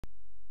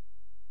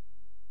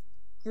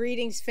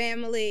Greetings,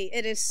 family.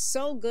 It is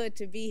so good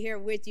to be here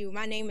with you.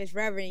 My name is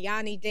Reverend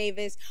Yani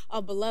Davis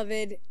of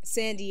beloved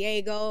San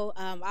Diego.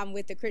 I'm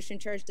with the Christian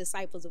Church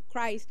Disciples of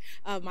Christ.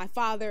 My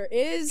father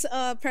is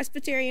a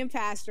Presbyterian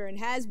pastor and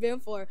has been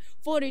for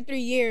 43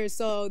 years.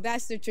 So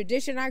that's the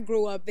tradition I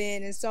grew up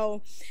in. And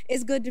so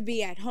it's good to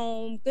be at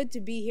home. Good to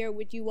be here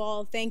with you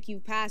all. Thank you,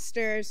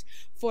 pastors,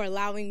 for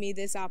allowing me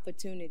this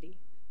opportunity.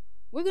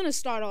 We're going to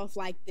start off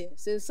like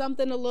this. It's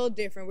something a little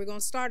different. We're going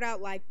to start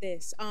out like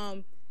this.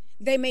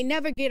 They may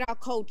never get our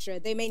culture.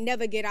 They may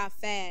never get our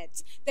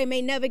fads. They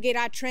may never get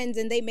our trends,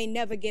 and they may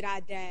never get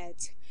our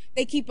dads.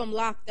 They keep them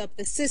locked up.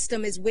 The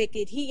system is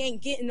wicked. He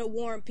ain't getting to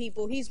warn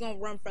people. He's going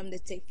to run from the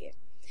ticket.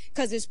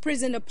 Because it's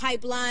prison to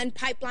pipeline,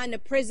 pipeline to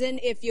prison.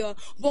 If you're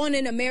born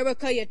in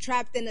America, you're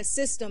trapped in a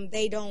system.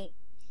 They don't,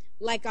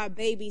 like our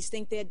babies,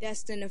 think they're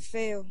destined to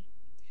fail.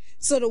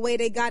 So the way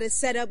they got it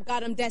set up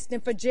got them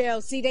destined for jail.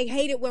 See, they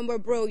hate it when we're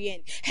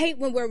brilliant, hate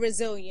when we're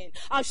resilient.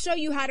 I'll show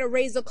you how to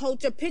raise a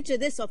culture. Picture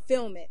this or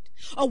film it.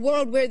 A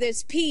world where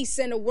there's peace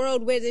and a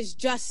world where there's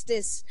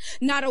justice.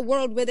 Not a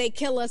world where they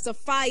kill us, a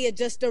fire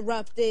just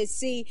erupted.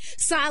 See,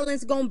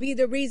 silence gonna be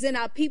the reason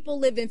our people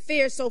live in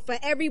fear. So for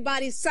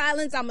everybody's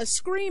silence, I'ma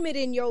scream it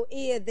in your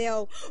ear.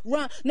 They'll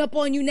run up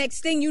on you.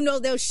 Next thing you know,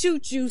 they'll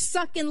shoot you,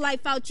 sucking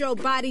life out your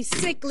body,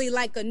 sickly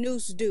like a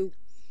noose do.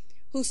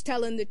 Who's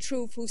telling the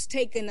truth? Who's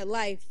taking a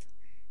life?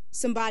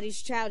 Somebody's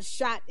child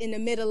shot in the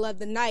middle of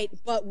the night,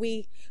 but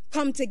we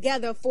come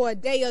together for a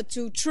day or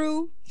two.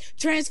 True,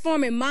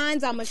 transforming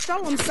minds. I'ma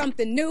show them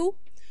something new.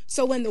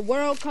 So when the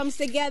world comes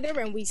together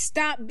and we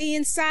stop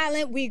being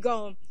silent, we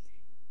gon'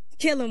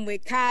 kill them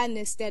with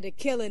kindness instead of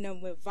killing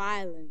them with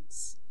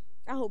violence.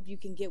 I hope you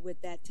can get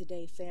with that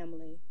today,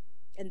 family.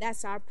 And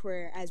that's our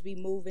prayer as we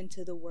move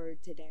into the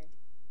word today.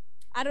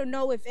 I don't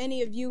know if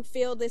any of you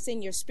feel this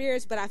in your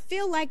spirits, but I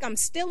feel like I'm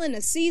still in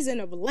a season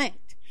of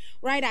Lent,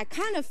 right? I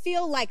kind of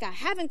feel like I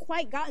haven't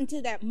quite gotten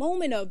to that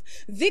moment of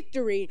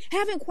victory,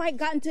 haven't quite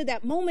gotten to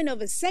that moment of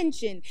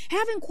ascension,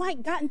 haven't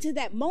quite gotten to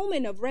that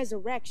moment of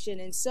resurrection.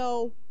 And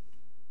so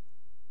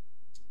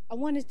I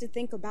wanted to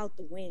think about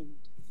the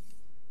wind.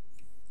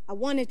 I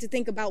wanted to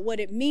think about what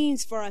it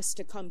means for us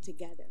to come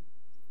together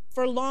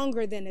for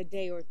longer than a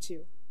day or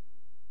two.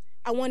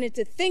 I wanted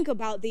to think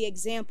about the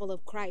example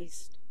of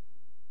Christ.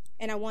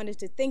 And I wanted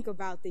to think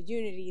about the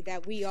unity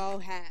that we all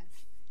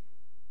have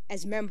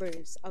as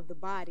members of the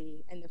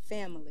body and the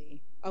family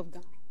of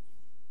God.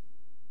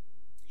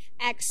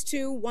 Acts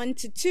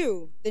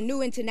 2:1-2, the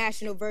New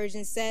International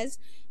Version says,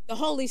 the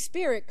Holy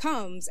Spirit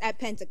comes at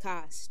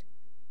Pentecost.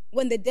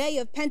 When the day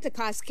of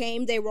Pentecost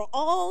came, they were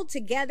all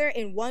together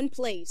in one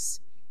place.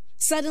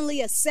 Suddenly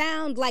a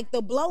sound like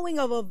the blowing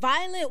of a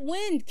violent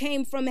wind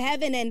came from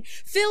heaven and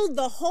filled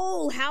the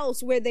whole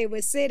house where they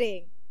were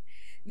sitting.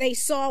 They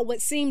saw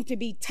what seemed to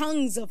be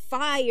tongues of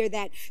fire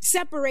that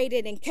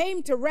separated and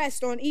came to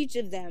rest on each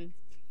of them.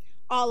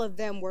 All of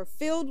them were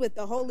filled with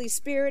the Holy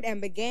Spirit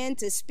and began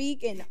to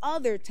speak in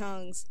other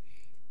tongues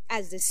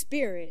as the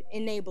Spirit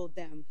enabled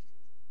them.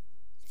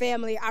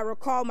 Family, I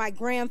recall my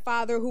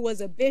grandfather, who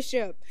was a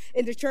bishop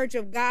in the Church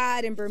of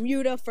God in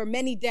Bermuda for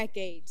many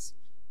decades.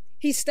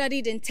 He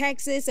studied in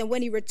Texas, and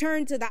when he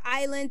returned to the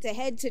island to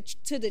head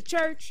to the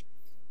church,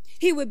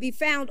 he would be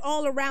found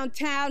all around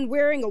town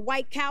wearing a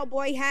white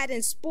cowboy hat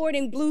and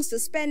sporting blue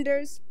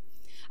suspenders.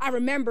 I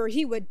remember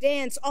he would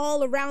dance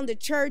all around the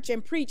church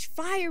and preach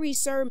fiery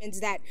sermons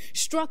that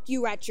struck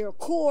you at your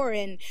core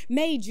and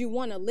made you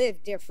want to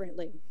live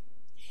differently.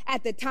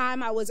 At the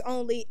time, I was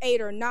only 8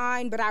 or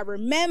 9, but I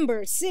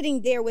remember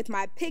sitting there with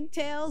my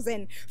pigtails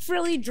and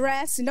frilly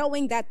dress,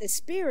 knowing that the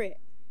Spirit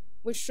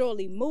was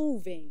surely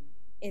moving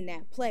in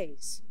that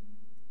place.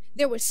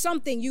 There was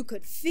something you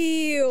could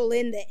feel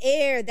in the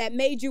air that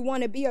made you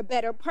want to be a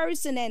better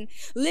person and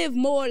live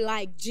more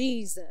like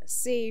Jesus.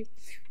 See,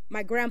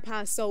 my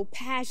grandpa so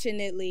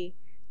passionately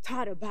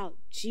taught about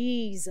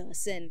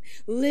Jesus and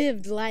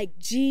lived like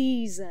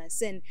Jesus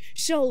and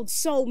showed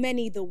so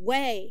many the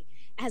way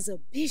as a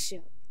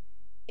bishop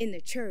in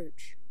the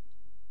church.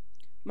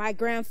 My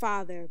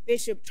grandfather,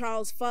 Bishop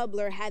Charles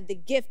Fubler, had the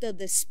gift of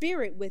the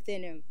Spirit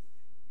within him.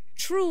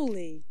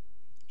 Truly,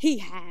 he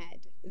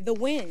had the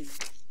wind.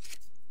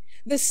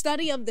 The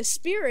study of the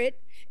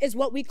Spirit is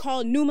what we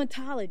call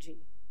pneumatology.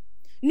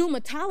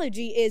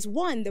 Pneumatology is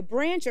 1, the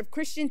branch of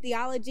Christian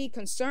theology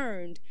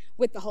concerned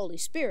with the Holy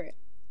Spirit.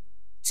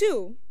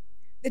 2,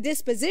 the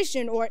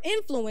disposition or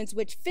influence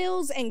which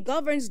fills and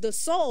governs the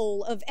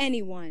soul of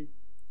anyone.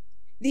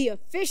 The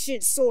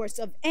efficient source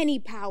of any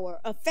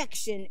power,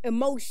 affection,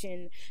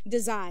 emotion,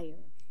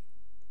 desire.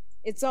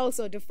 It's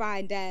also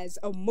defined as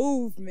a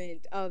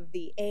movement of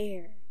the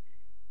air.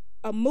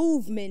 A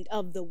movement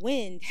of the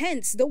wind,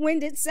 hence the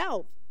wind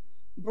itself,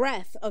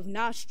 breath of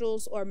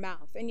nostrils or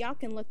mouth. And y'all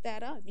can look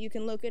that up. You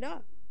can look it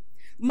up.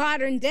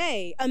 Modern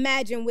day,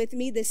 imagine with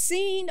me, the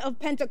scene of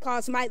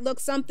Pentecost might look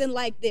something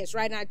like this,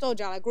 right? And I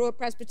told y'all I grew up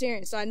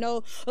Presbyterian, so I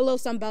know a little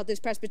something about this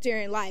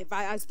Presbyterian life.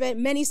 I spent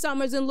many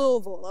summers in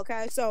Louisville,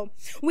 okay? So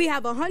we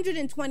have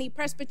 120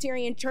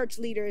 Presbyterian church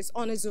leaders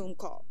on a Zoom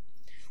call.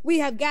 We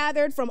have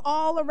gathered from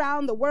all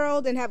around the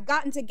world and have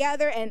gotten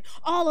together, and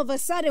all of a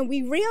sudden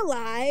we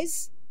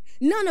realize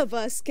none of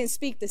us can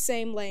speak the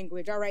same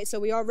language. All right, so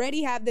we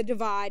already have the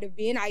divide of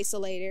being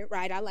isolated,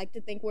 right? I like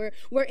to think we're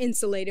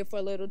insulated for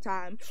a little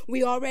time.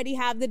 We already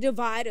have the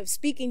divide of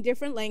speaking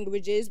different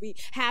languages. We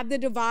have the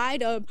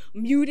divide of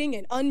muting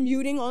and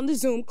unmuting on the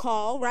Zoom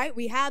call, right?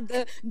 We have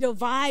the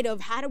divide of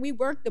how do we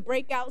work the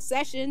breakout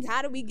sessions?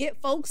 How do we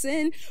get folks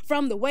in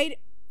from the wait?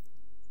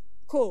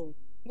 Cool.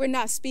 We're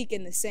not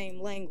speaking the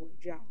same language,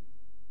 y'all.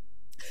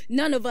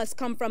 None of us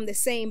come from the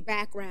same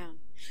background.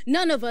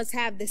 None of us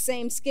have the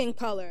same skin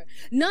color.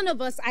 None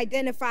of us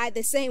identify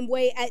the same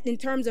way in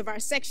terms of our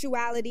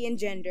sexuality and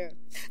gender.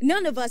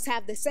 None of us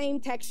have the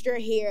same texture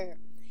hair.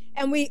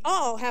 And we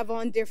all have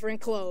on different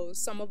clothes.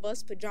 Some of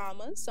us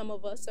pajamas. Some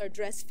of us are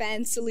dressed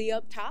fancily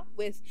up top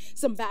with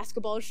some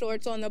basketball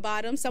shorts on the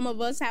bottom. Some of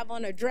us have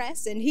on a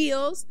dress and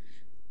heels.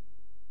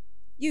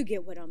 You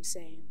get what I'm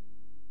saying.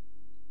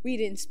 We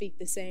didn't speak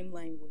the same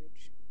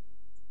language.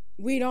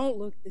 We don't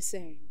look the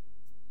same.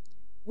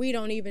 We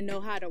don't even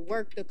know how to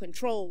work the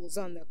controls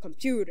on the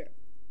computer.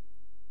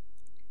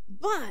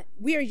 But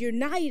we are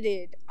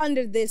united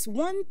under this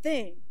one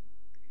thing,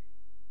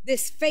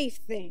 this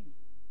faith thing.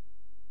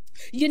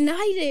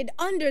 United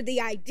under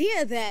the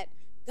idea that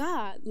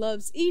God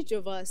loves each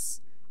of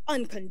us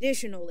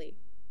unconditionally.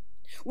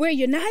 We're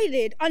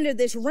united under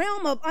this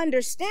realm of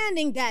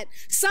understanding that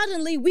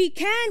suddenly we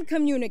can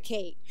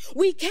communicate.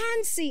 We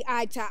can see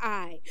eye to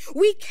eye.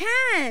 We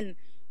can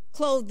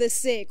clothe the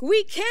sick.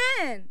 We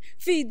can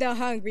feed the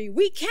hungry.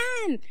 We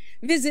can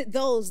visit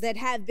those that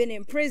have been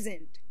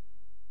imprisoned.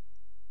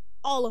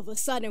 All of a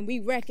sudden, we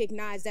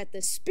recognize that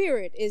the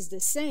Spirit is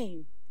the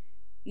same,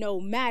 no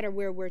matter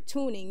where we're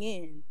tuning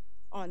in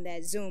on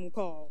that Zoom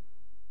call.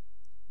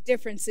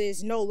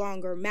 Differences no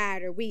longer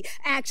matter. We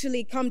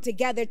actually come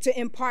together to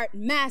impart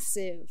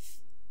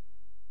massive,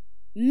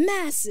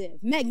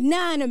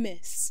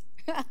 magnanimous,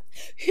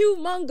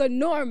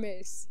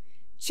 humongous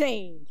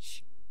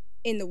change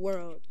in the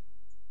world.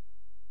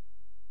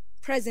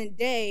 Present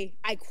day,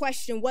 I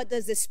question, what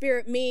does the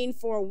Spirit mean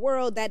for a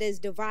world that is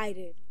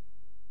divided,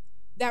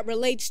 that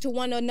relates to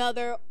one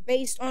another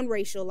based on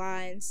racial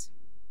lines,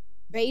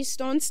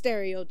 based on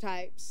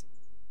stereotypes,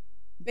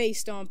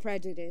 based on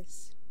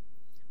prejudice?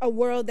 A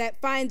world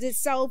that finds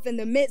itself in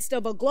the midst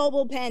of a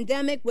global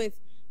pandemic with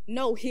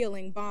no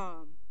healing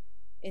balm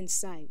in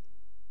sight.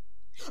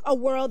 A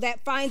world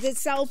that finds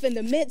itself in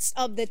the midst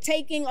of the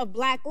taking of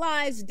Black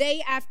lives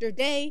day after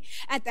day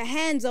at the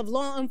hands of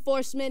law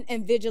enforcement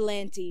and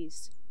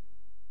vigilantes.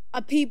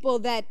 A people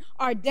that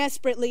are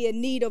desperately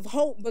in need of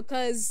hope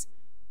because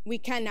we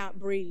cannot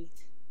breathe.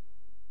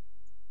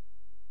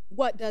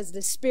 What does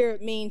the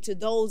Spirit mean to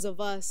those of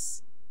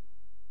us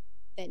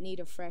that need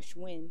a fresh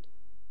wind?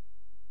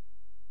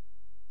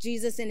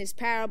 Jesus in his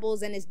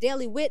parables and his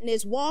daily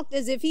witness walked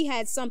as if he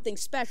had something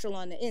special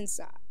on the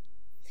inside.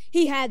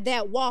 He had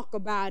that walk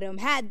about him,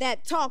 had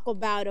that talk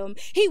about him.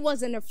 He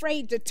wasn't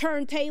afraid to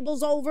turn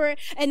tables over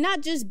and not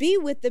just be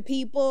with the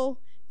people.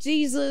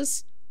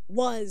 Jesus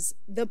was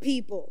the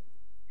people.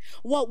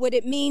 What would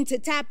it mean to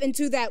tap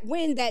into that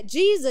wind that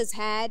Jesus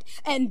had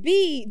and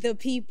be the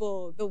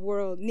people the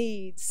world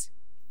needs?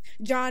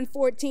 John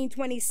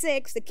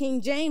 14:26, the King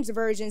James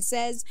Version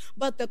says,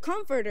 "But the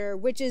Comforter,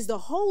 which is the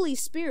Holy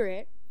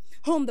Spirit,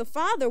 whom the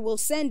Father will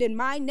send in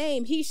my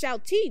name, he shall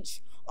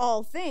teach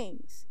all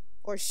things,"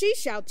 or she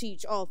shall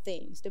teach all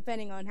things,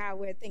 depending on how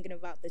we're thinking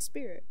about the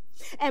Spirit,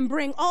 "and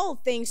bring all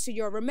things to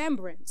your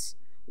remembrance,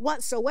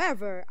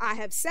 whatsoever I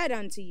have said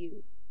unto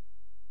you."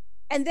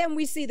 And then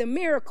we see the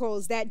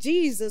miracles that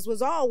Jesus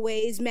was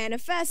always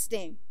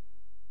manifesting.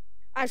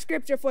 Our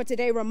scripture for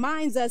today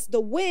reminds us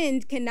the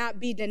wind cannot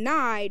be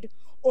denied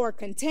or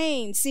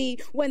contained. See,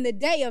 when the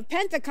day of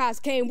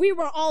Pentecost came, we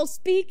were all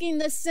speaking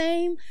the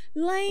same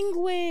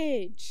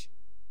language.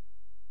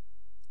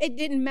 It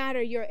didn't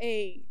matter your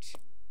age.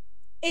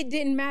 It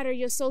didn't matter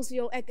your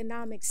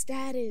socioeconomic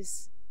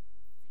status.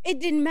 It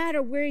didn't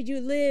matter where you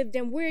lived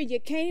and where you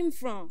came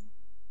from.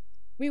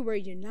 We were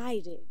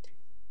united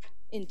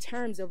in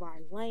terms of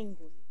our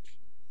language.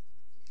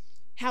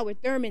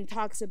 Howard Thurman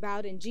talks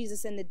about in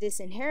Jesus and the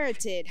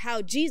Disinherited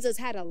how Jesus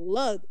had a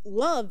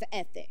love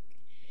ethic,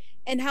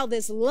 and how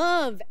this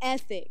love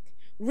ethic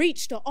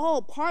reached to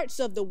all parts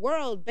of the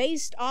world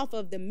based off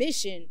of the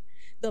mission,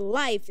 the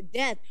life,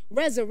 death,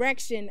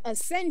 resurrection,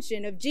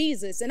 ascension of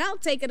Jesus. And I'll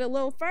take it a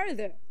little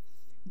further,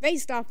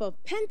 based off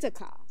of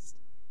Pentecost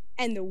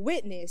and the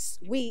witness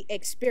we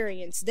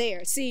experienced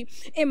there. See,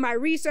 in my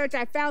research,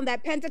 I found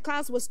that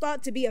Pentecost was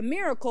thought to be a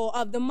miracle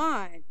of the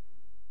mind.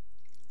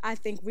 I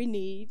think we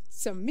need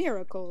some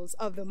miracles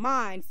of the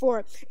mind,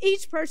 for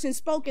each person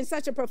spoke in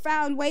such a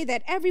profound way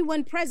that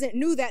everyone present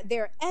knew that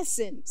their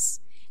essence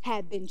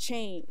had been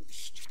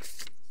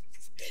changed.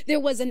 There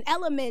was an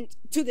element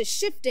to the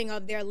shifting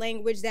of their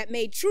language that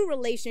made true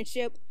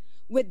relationship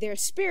with their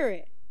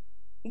spirit.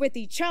 with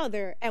each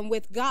other and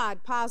with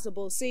God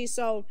possible. See,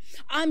 so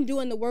I'm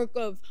doing the work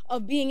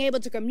of being able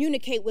to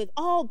communicate with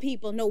all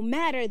people, no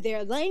matter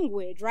their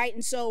language, right?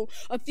 And so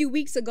a few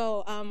weeks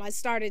ago, I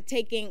started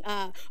taking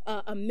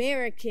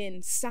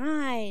American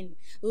Sign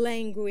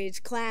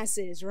Language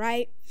classes,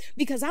 right?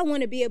 Because I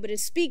want to be able to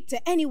speak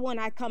to anyone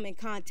I come in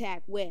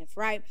contact with,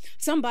 right?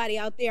 Somebody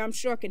out there, I'm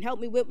sure, can help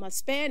me with my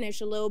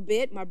Spanish a little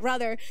bit. My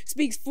brother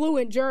speaks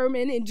fluent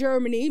German in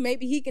Germany.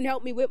 Maybe he can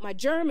help me with my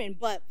German,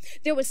 but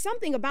there was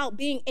something about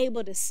being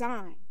able to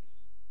sign.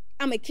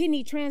 I'm a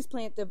kidney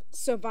transplant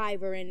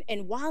survivor,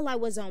 and while I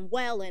was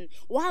unwell and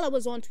while I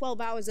was on 12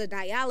 hours of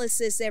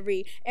dialysis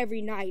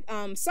every night,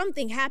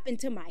 something happened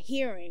to my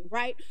hearing,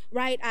 right?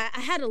 I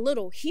had a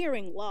little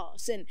hearing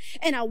loss,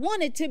 and I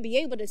wanted to be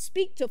able to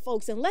speak to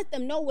folks and let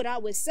them know what I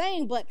was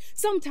saying, but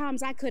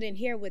sometimes I couldn't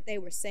hear what they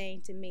were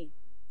saying to me.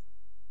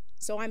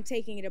 So I'm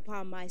taking it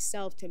upon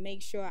myself to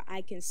make sure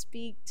I can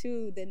speak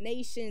to the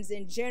nations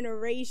and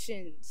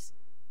generations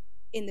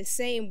in the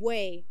same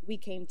way we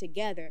came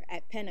together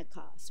at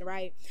Pentecost,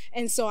 right?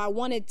 And so I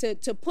wanted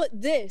to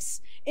put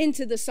this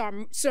into the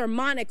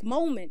sermonic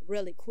moment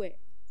really quick.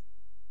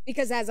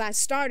 Because as I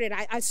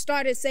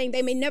started saying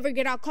they may never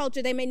get our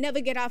culture, they may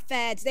never get our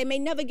fads, they may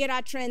never get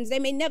our trends, they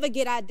may never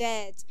get our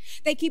dads.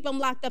 They keep them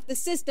locked up. The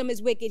system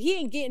is wicked. He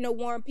ain't getting no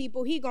warrant,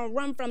 people. He gonna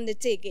run from the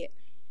ticket.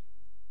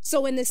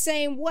 So in the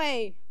same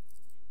way,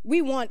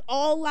 we want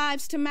all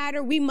lives to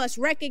matter. We must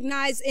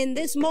recognize in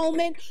this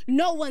moment,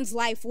 no one's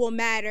life will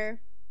matter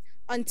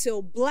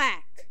until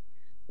Black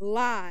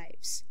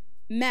lives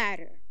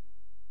matter.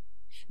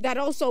 That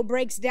also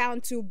breaks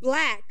down to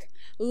Black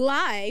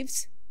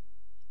lives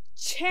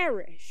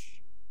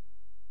cherish.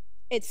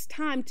 It's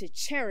time to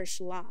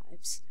cherish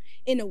lives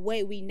in a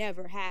way we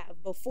never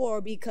have before,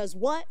 because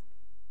what?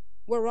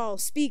 We're all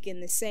speaking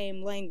the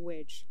same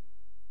language.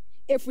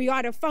 If we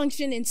are to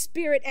function in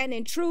spirit and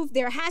in truth,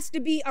 there has to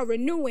be a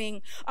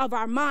renewing of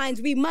our minds.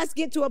 We must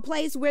get to a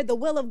place where the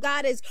will of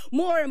God is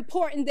more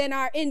important than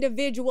our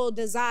individual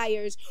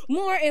desires,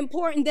 more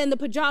important than the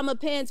pajama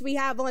pants we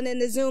have on in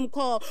the Zoom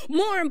call,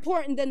 more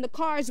important than the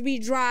cars we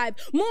drive,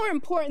 more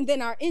important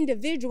than our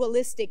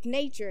individualistic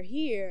nature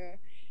here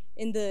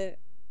in the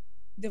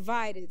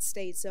divided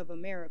states of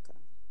America.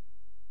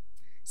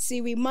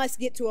 See, we must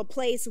get to a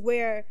place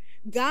where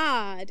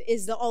God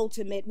is the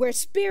ultimate, where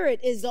spirit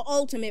is the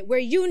ultimate, where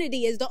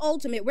unity is the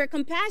ultimate, where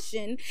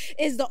compassion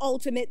is the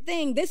ultimate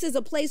thing. This is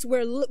a place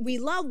where we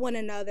love one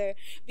another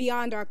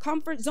beyond our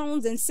comfort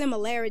zones and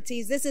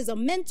similarities. This is a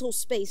mental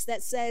space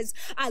that says,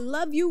 I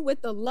love you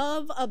with the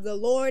love of the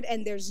Lord,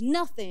 and there's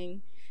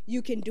nothing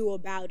you can do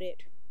about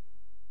it.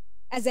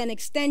 As an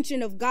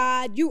extension of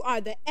God, you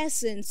are the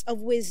essence of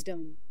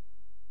wisdom.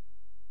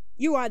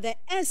 You are the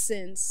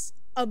essence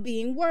of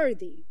being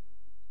worthy.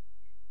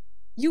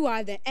 You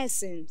are the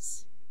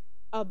essence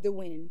of the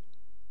wind.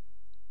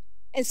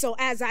 And so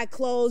as I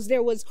close,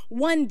 there was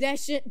one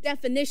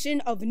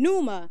definition of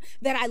pneuma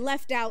that I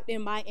left out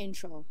in my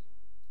intro.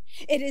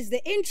 It is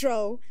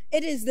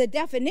the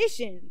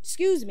definition,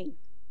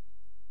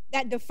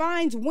 that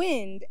defines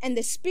wind and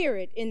the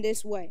spirit in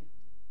this way.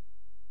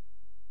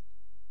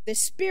 The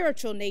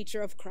spiritual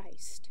nature of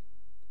Christ,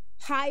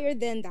 higher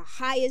than the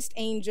highest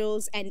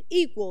angels and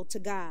equal to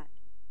God.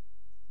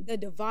 The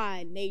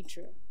divine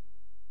nature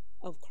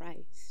of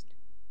Christ.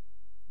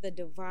 The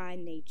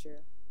divine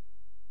nature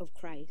of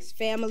Christ.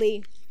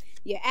 Family,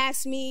 you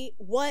ask me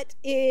what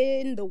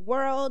in the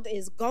world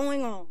is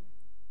going on.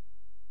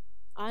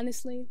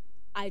 Honestly,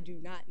 I do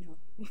not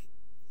know.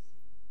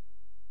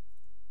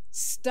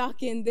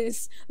 Stuck in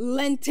this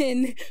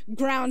Lenten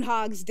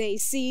Groundhog's Day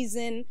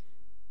season,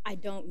 I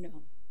don't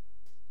know.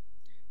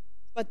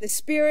 But the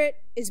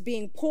Spirit is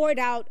being poured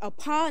out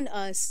upon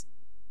us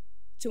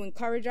to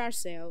encourage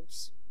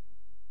ourselves,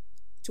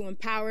 to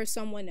empower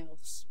someone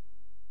else,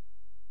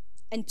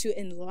 and to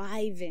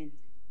enliven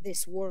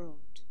this world.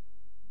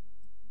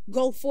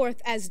 Go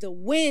forth as the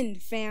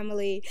wind,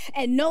 family,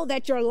 and know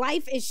that your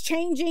life is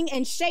changing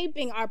and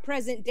shaping our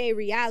present day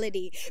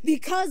reality.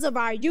 Because of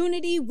our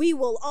unity, we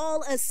will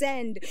all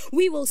ascend.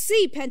 We will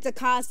see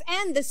Pentecost,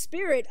 and the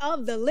Spirit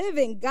of the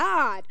living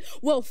God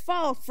will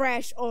fall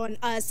fresh on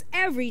us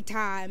every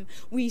time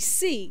we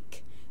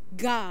seek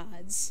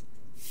God's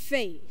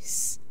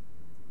face.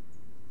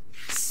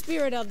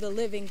 Spirit of the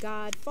living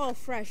God, fall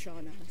fresh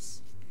on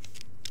us.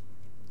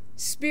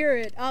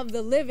 Spirit of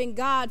the living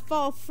God,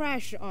 fall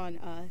fresh on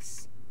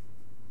us.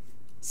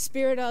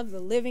 Spirit of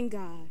the living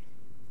God,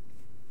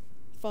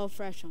 fall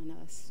fresh on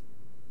us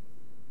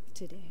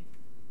today.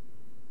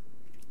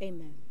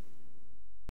 Amen.